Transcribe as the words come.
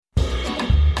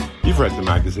You've read the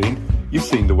magazine, you've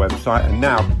seen the website, and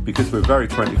now, because we're very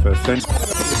 21st century...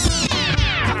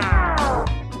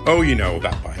 Oh, you know all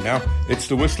that by now. It's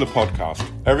the Whistler Podcast.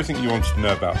 Everything you wanted to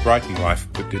know about writing life,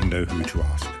 but didn't know who to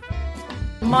ask.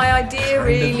 My idea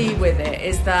really with it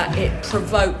is that it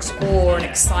provokes awe and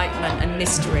excitement and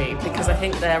mystery, because I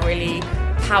think they're really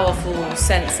powerful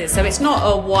senses. So it's not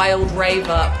a wild rave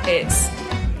up, it's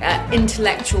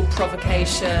intellectual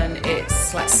provocation,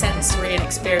 it's like sensory and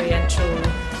experiential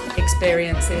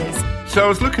experiences. So I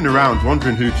was looking around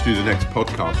wondering who to do the next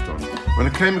podcast on when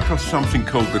I came across something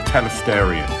called the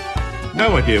Telesterion.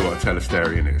 No idea what a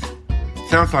Telesterion is.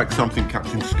 Sounds like something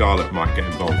Captain Scarlet might get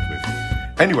involved with.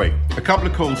 Anyway, a couple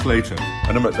of calls later,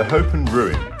 and I'm at the Hope and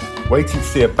Ruin, waiting to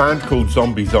see a band called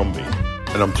Zombie Zombie,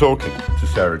 and I'm talking to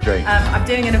Sarah Jane. I'm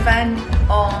doing an event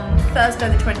on Thursday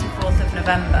the 24th of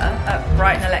November at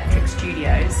Brighton Electric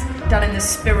Studios, done in the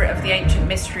spirit of the ancient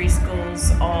mystery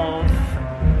schools of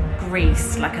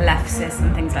Greece, like Alephsis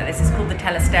and things like this. It's called the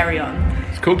Telesterion.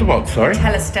 It's called the what, sorry?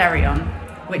 Telesterion.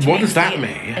 What does that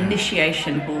mean?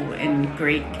 Initiation hall in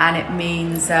Greek, and it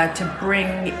means to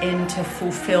bring into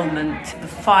fulfilment the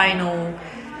final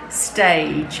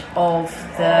stage of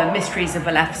the mysteries of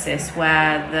Alephsis,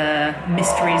 where the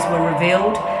mysteries were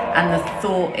revealed, and the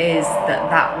thought is that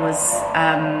that was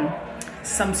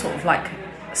some sort of like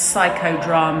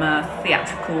psychodrama,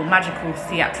 magical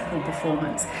theatrical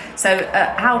performance. So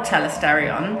at our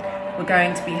Telesterion, we're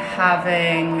going to be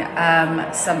having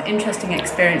some interesting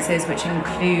experiences which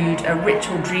include a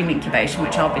ritual dream incubation,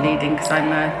 which I'll be leading because I'm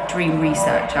a dream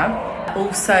researcher.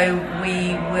 Also,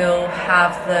 we will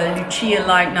have the Lucia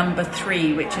light number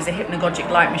 3, which is a hypnagogic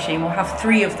light machine. We'll have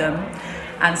 3 of them,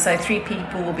 and so 3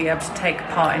 people will be able to take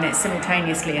part in it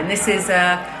simultaneously. And this is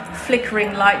a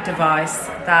flickering light device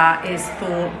that is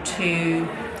thought to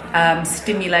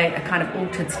stimulate a kind of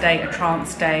altered state, a trance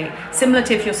state, similar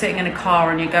to if you're sitting in a car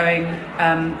and you're going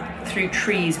through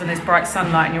trees when there's bright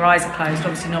sunlight and your eyes are closed.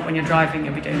 Obviously not when you're driving,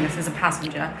 you'll be doing this as a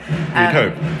passenger. You'd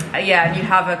hope. Yeah, and you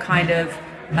have a kind of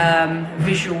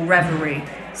visual reverie.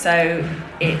 So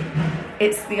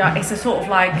it's a sort of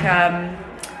like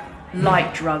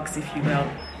light drugs, if you will.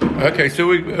 Okay, so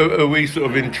are we sort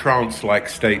of in trance-like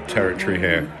state territory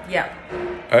here? Yeah.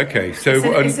 Okay, so...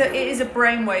 it is a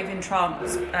brainwave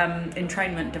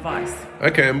entrainment device.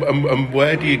 Okay, and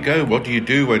where do you go? What do you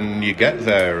do when you get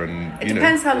there? And it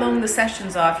depends how long the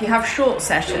sessions are. If you have short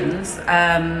sessions,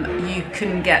 you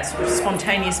can get sort of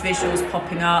spontaneous visuals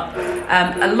popping up.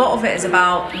 A lot of it is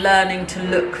about learning to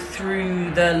look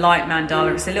through the light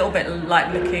mandala. It's a little bit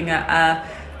like looking at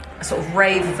a sort of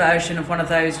rave version of one of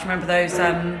those. Do you remember those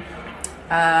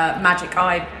magic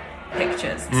eye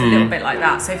pictures? It's a little bit like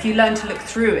that. So if you learn to look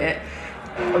through it,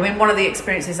 I mean, one of the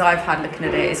experiences I've had looking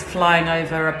at it is flying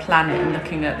over a planet and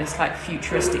looking at this like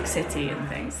futuristic city and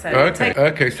things. So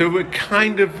okay, so we're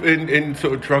kind of in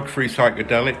sort of drug-free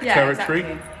psychedelic territory.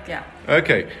 Exactly. Yeah.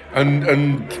 Okay,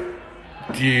 and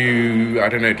do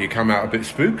you come out a bit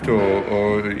spooked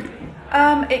or?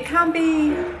 It can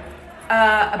be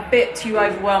a bit too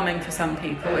overwhelming for some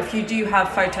people if you do have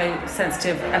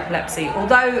photosensitive epilepsy.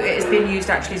 Although it has been used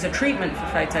actually as a treatment for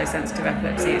photosensitive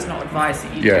epilepsy, it's not advised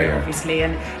that you do, obviously,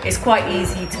 and it's quite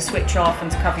easy to switch off and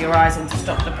to cover your eyes and to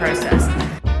stop the process.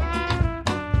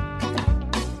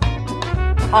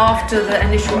 After the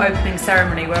initial opening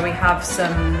ceremony, where we have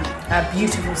some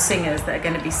beautiful singers that are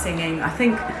going to be singing, I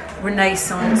think,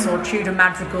 Renaissance or Tudor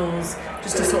madrigals,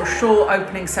 just a sort of short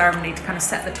opening ceremony to kind of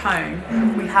set the tone.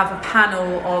 We have a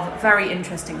panel of very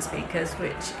interesting speakers,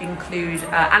 which include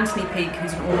Anthony Peake,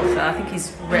 who's an author. I think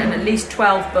he's written at least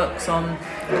 12 books on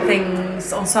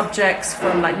subjects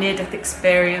from like near-death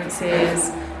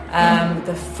experiences,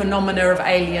 the phenomena of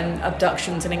alien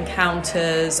abductions and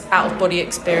encounters, out-of-body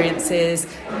experiences,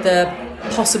 the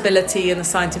possibility and the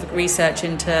scientific research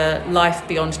into life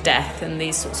beyond death and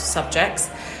these sorts of subjects.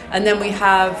 And then we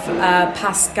have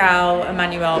Pascal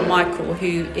Emmanuel Michael,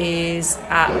 who is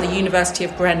at the University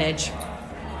of Greenwich,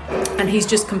 and he's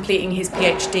just completing his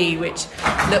PhD, which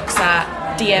looks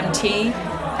at DMT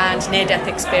and near-death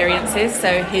experiences.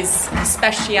 So his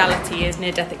speciality is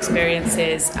near-death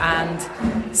experiences and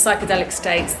psychedelic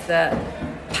states that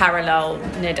parallel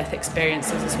near-death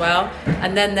experiences as well.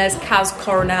 And then there's Kaz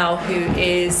Coronel, who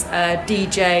is a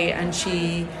DJ, and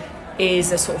she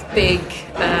is a sort of big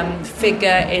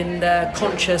figure in the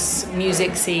conscious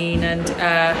music scene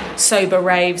and sober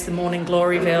raves, the Morning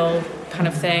Gloryville kind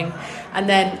of thing. And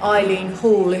then Eileen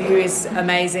Hall, who is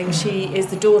amazing. She is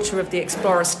the daughter of the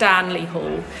explorer Stanley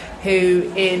Hall,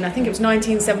 who in, I think it was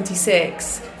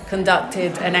 1976,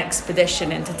 conducted an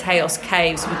expedition into Taos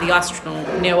Caves with the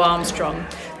astronaut Neil Armstrong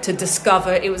to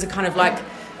discover, it was a kind of like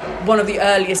one of the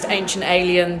earliest ancient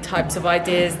alien types of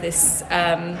ideas, this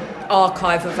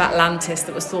archive of Atlantis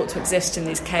that was thought to exist in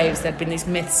these caves. There'd been these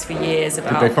myths for years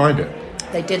about... Did they find it?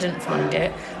 They didn't find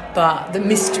it, but the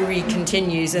mystery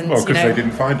continues. And, well, because they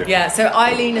didn't find it. Yeah, so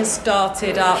Eileen has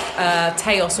started up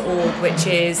Teos.org, which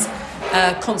is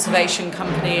a conservation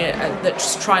company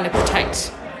that's trying to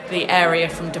protect the area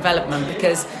from development,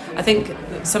 because I think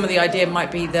some of the idea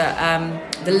might be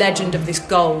that the legend of this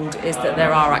gold is that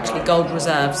there are actually gold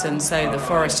reserves, and so the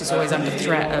forest is always under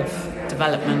threat of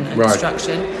development and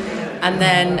destruction. And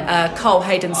then Carl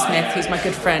Hayden Smith, who's my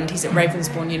good friend, he's at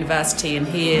Ravensbourne University, and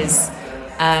he is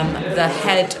the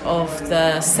head of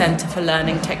the Centre for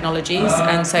Learning Technologies,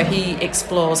 and so he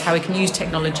explores how we can use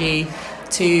technology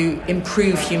to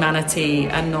improve humanity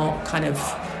and not kind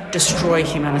of destroy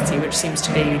humanity, which seems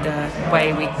to be the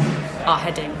way we are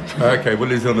heading. Okay, well,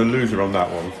 he's on a loser on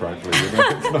that one, frankly.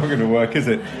 It's not going to work, is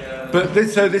it? But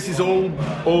this is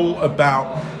all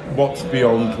about what's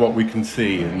beyond what we can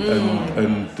see,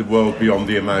 and the world beyond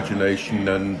the imagination.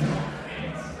 And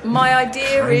my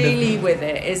idea really with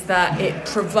it is that it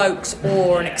provokes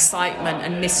awe and excitement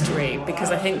and mystery, because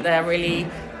I think they're really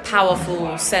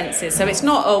powerful senses. So it's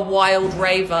not a wild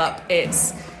rave up,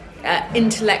 it's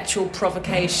intellectual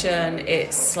provocation,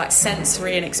 it's like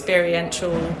sensory and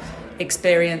experiential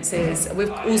experiences.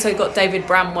 We've also got David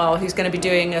Bramwell, who's going to be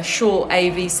doing a short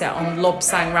AV set on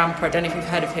Lobsang Rampa. I don't know if you've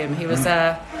heard of him. He was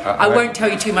I won't tell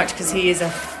you too much because he is a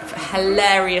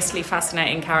hilariously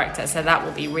fascinating character, so that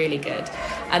will be really good.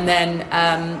 And then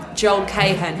Joel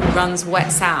Cahan, who runs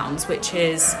Wet Sounds, which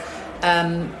is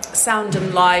sound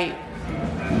and light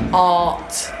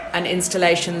art and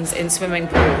installations in swimming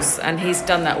pools, and he's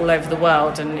done that all over the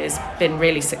world and has been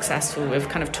really successful with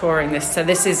kind of touring this. So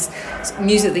this is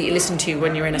music that you listen to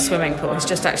when you're in a swimming pool. He's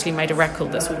just actually made a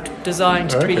record that's all designed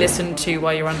to be listened to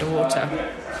while you're underwater.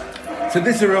 So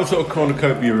this is a real sort of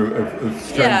cornucopia of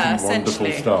strange and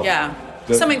wonderful stuff. Yeah,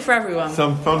 something for everyone.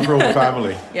 Some fun for all the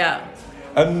family. Yeah.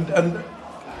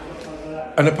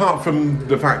 And apart from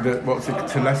the fact that, what's it,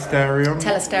 Telesterion?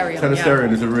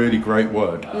 Telesterion is a really great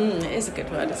word. It is a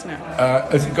good word, isn't it?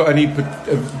 Has it got any,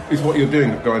 is what you're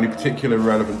doing got any particular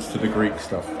relevance to the Greek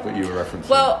stuff that you were referencing?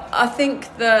 Well, I think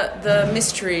the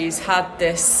mysteries had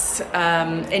this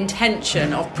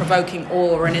intention of provoking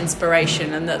awe and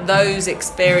inspiration, and that those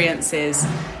experiences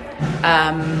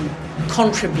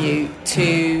contribute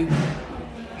to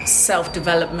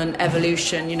self-development,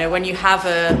 evolution. You know, when you have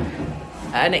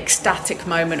an ecstatic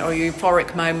moment or a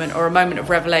euphoric moment or a moment of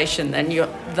revelation, then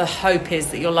the hope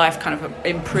is that your life kind of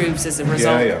improves as a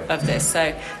result of this.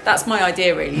 So that's my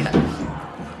idea, really.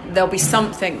 There'll be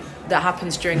something that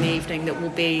happens during the evening that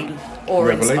will be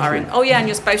awe-inspiring. Oh yeah, and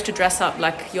you're supposed to dress up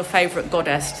like your favourite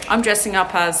goddess. I'm dressing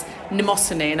up as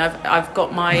Mnemosyne, and I've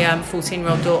got my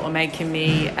 14-year-old daughter making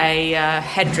me a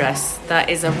headdress that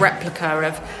is a replica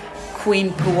of Queen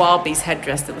Puabi's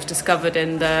headdress that was discovered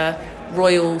in the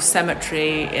royal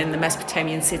cemetery in the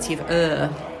Mesopotamian city of Ur.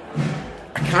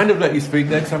 I kind of let you speak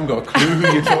there because I haven't got a clue who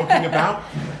you're talking about,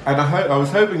 and I was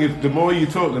hoping if the more you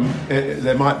talk,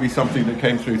 there might be something that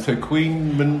came through. So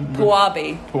Queen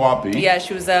Puabi. Yeah,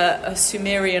 she was a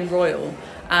Sumerian royal,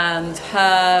 and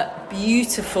her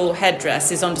beautiful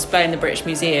headdress is on display in the British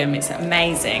Museum. It's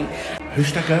amazing. Who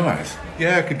should I go as?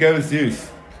 Yeah, I could go as Zeus.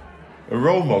 A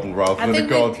role model rather than a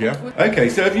god, Okay,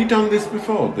 so have you done this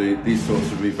before, these sorts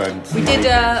of events? We did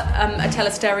a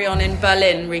Telesterion in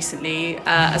Berlin recently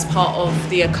as part of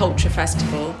the Culture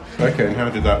Festival. Okay, and how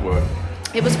did that work?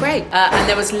 It was great, and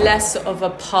there was less of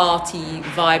a party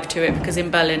vibe to it, because in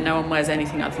Berlin no one wears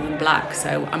anything other than black,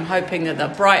 so I'm hoping that the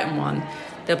Brighton one,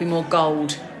 there'll be more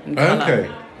gold and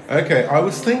colour. Okay, I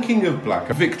was thinking of black.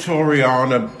 A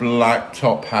Victoriana black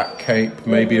top hat cape,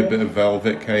 maybe a bit of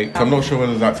velvet cape. I'm not sure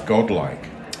whether that's godlike.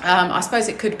 I suppose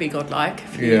it could be godlike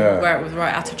if you wear it with the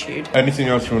right attitude. Anything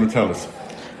else you want to tell us?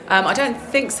 I don't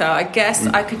think so. I guess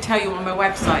I could tell you what my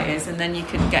website is, and then you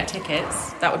can get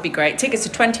tickets. That would be great. Tickets are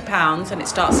 £20 and it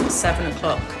starts at 7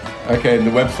 o'clock. Okay, and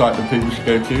the website that people should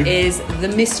go to? Is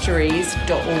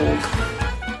themysteries.org.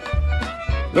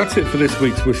 That's it for this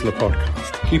week's Whistler podcast.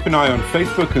 Keep an eye on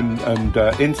Facebook and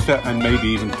Insta and maybe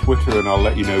even Twitter, and I'll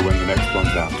let you know when the next one's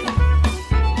out.